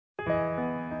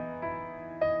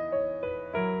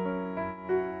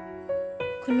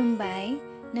खुलुमबाय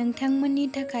नोंथांमोननि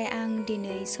थाखाय आं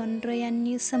दिनै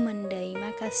चन्द्रयाननि सोमोन्दै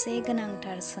माखासे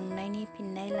गोनांथार सोंनायनि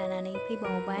फिननाय लानानै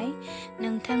फैबावबाय।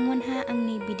 नोंथांमोनहा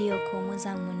आंनि भिडिअ'खौ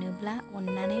मोजां मोनोब्ला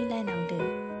अन्नानै नायलांदो।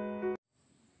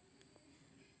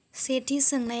 सेथि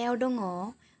सोंनायाव दङ,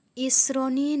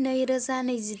 इसर'नि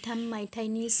 2023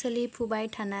 मायथाइनि सोलिफुबाय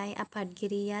थानाय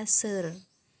आफादगिरिया सोर?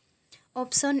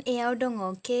 अपसन ए आव दङ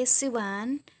के सिवान,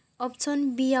 अपसन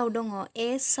बि आव दङ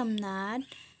एस सोमनाथ,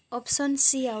 अपसन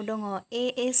सि आव दङ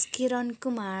एस किरण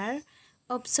कुमार,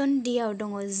 अपसन डि आव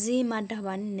दङ जी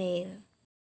माधवन नेर।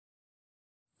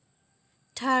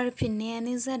 थार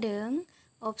फिननायानो जादों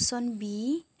अपसन बि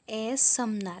एस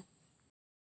सोमनाथ।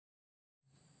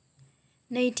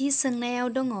 नैथि सोंनायाव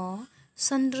दङ,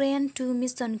 चन्द्रयान 2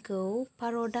 मिशनखौ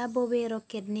भारतआ बबे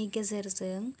रकेटनि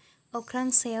गेजेरजों अख्रां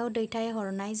सायाव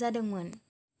दैथायहरनाय जादोंमोन?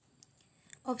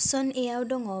 अपसन ए आव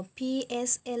दङ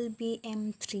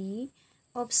PSLV-M3,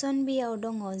 अपसन बि आव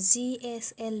दङ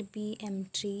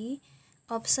GSLV-M3,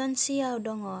 अपसन सि आव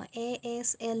दङ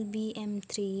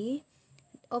ASLV-M3,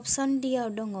 अपसन डि आव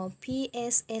दङ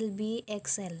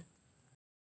PSLV-XL।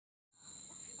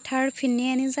 थार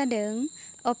फिननायानो जादों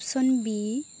अपसन बि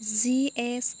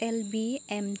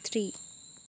GSLV-M3।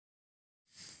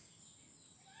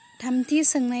 थामथि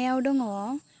सोंनायाव दङ,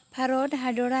 भारत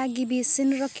हादरा गिबिसिन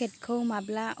रकेटखौ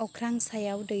माब्ला अख्रां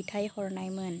सायाव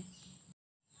दैथायहरनायमोन?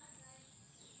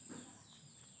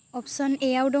 अपसन ए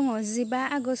आव दङ 15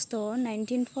 आगस्ट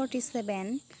 1947,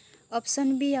 अपसन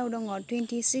बि आव दङ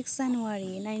 26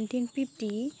 जानुवारि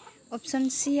 1950, अपसन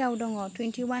सि आव दङ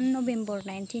 21 नभेम्बर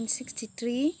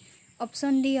 1963,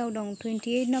 अपसन डि आव दं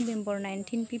 28 नभेम्बर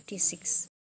 1956।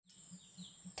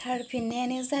 थार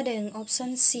फिननायानो जादों अपसन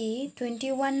सि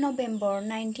 21 नभेम्बर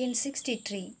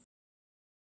 1963।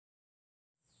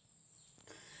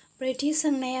 ब्रैथि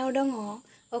सोंनायाव दङ,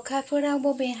 अखाफोराव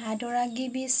बबे हादरा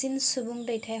गिबिसिन सुबुं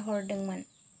दैथायहरदोंमोन?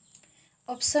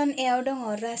 अपसन ए आव दङ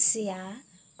रासिया,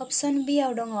 अपसन बि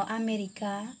आव दङ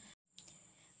आमेरिका,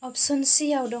 अपसन सि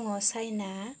आव दङ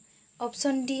चाइना,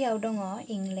 अपसन डि आव दङ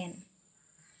इंलेन्ड।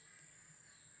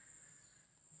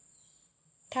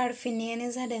 थार फिननायानो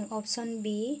जादों अपसन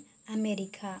बि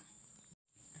आमेरिका।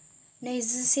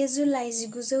 21 जुलाइ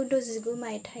 1969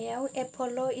 मायथाइयाव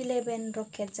एप'ल' 11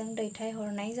 रकेटजों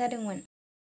दैथायहरनाय जादोंमोन।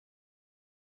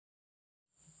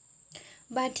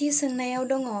 बाथि सोंनायाव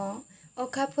दङ,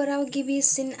 अखाफोराव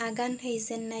गिबिसिन आगान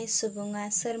हैजेननाय सुबुङा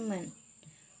सोरमोन?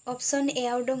 अपसन ए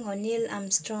आव दङ नील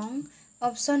आर्मस्ट्रं,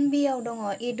 अपसन बि आव दङ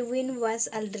एडविन बाज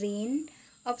आल्ड्रिन,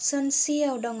 अपसन सि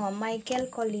आव दङ माइकेल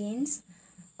कलिन्स,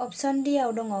 अपसन डि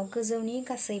आव दङ गोजौनि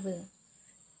गासैबो।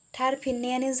 थार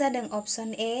फिननायानो जादों अपसन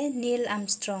ए नील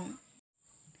आर्मस्ट्रं।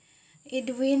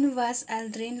 एडविन बाज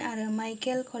आल्ड्रिन आरो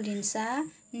माइकेल कलिन्सआ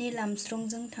नील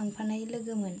आर्मस्ट्रंजों थांफानाय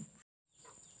लोगोमोन।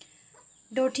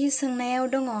 द'थि सोंनायाव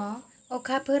दङ,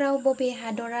 अखाफोराव बबे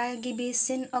हादरा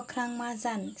गिबिसिन अख्रांमा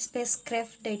जान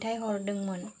स्पेसक्राफ्ट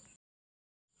दैथायहरदोंमोन?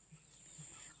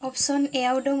 अपसन ए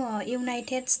आव दङ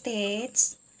इउनाइटेड स्टेट्स,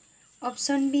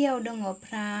 अपसन बि आव दङ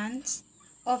फ्रान्स,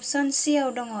 अपसन सि आव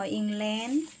दङ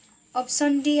इंलेन्ड,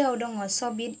 अपसन डि आव दङ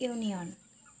सभियेट इउनियन।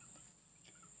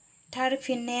 थार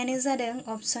फिननायानो जादों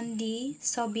अपसन डि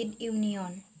सभियेट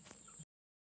इउनियन।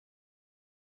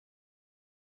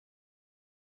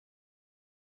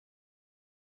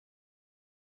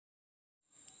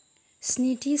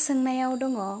 स्निथि सोंनायाव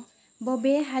दङ,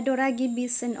 बबे हादरा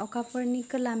गिबिसिन अखाफोरनि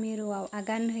खोला मिरुआव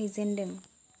आगान हैजेनदों?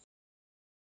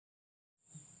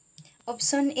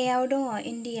 अपसन ए आव दङ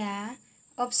इन्डिया,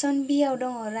 अपसन बि आव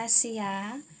दङ रासिया,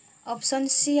 अपसन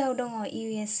सि आव दङ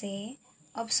USA,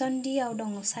 अपसन डि आव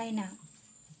दङ चाइना।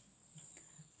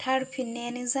 थार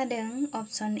फिननायानो जादों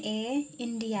अपसन ए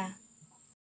इन्डिया।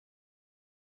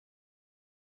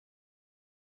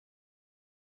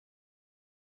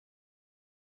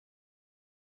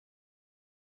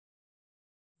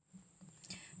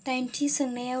 दाइनथि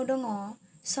सोंनायाव दङ,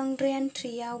 चन्द्रयान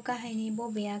 3 आव गाहायनि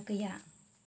बबेया गैया?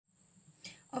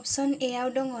 अपसन ए आव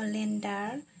दङ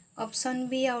लेन्डार, अपसन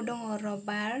बि आव दङ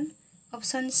रभार,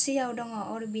 अपसन सि आव दङ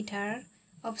अरबिटार,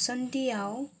 अपसन डि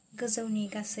आव गोजौनि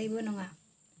गासैबो नङा।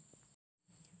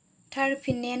 थार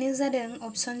फिननायानो जादों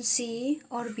अपसन सि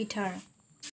अरबिटार।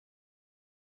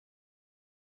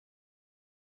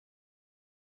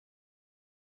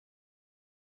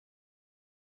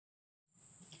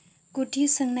 गुथि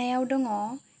सोंनायाव दङ,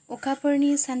 अखाफोरनि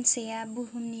सानसेया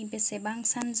बुहुमनि बेसेबां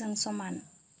सानजों समान?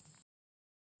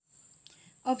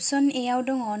 अपसन ए आव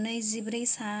दङ 24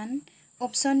 सान,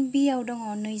 अपसन बि आव दङ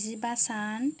 25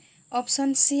 सान,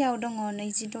 अपसन सि आव दङ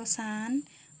 26 सान,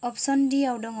 अपसन डि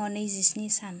आव दङ 27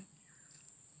 सान।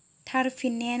 थार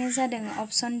फिननायानो जादों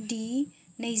अपसन डि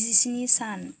 27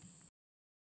 सान।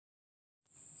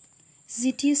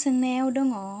 जिथि सोंनायाव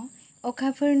दङ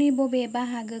अखाफोरनि बबे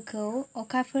बाहागोखौ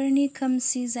अखाफोरनि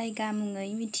खोमसि जायगा मुङै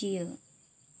मिथियो?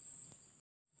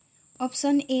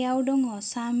 अपसन ए आव दङ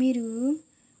सा मिरु,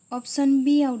 अपसन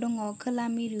बि आव दङ खोला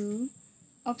मिरु,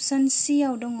 अपसन सि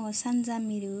आव दङ सानजा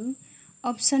मिरु,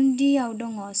 अपसन डि आव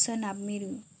दङ सोनाब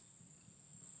मिरु।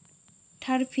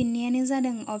 थार फिननायानो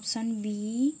जादों अपसन बि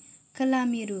खोला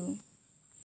मिरु।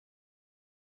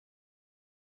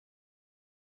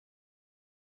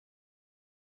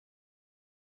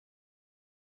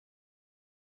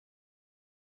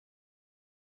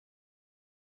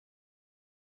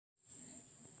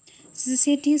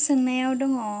 जिसेथि सोंनायाव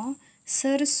दङ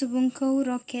सोर सुबुंखौ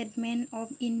रकेटमेन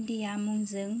अफ इन्डिया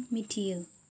मुंजों मिथियो?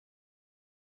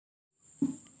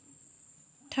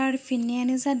 थार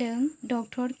फिननायानो जादों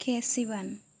डक्टर के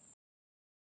सिवान।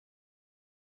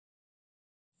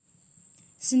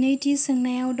 जिनैथि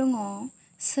सोंनायाव दङ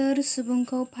सोर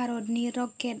सुबुंखौ भारतनि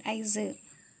रकेट आइजो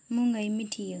मुङै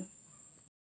मिथियो?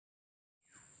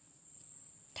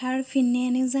 थार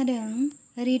फिननायानो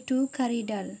जादों रितु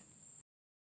कारिदाल।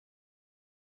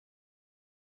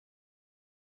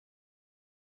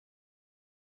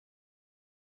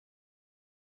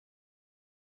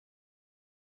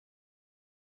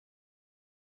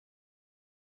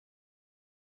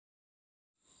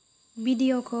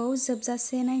 भिडिअखौ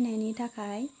जोबजासे नायनायनि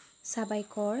थाखाय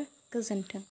साबायखर, गोजोन्थों।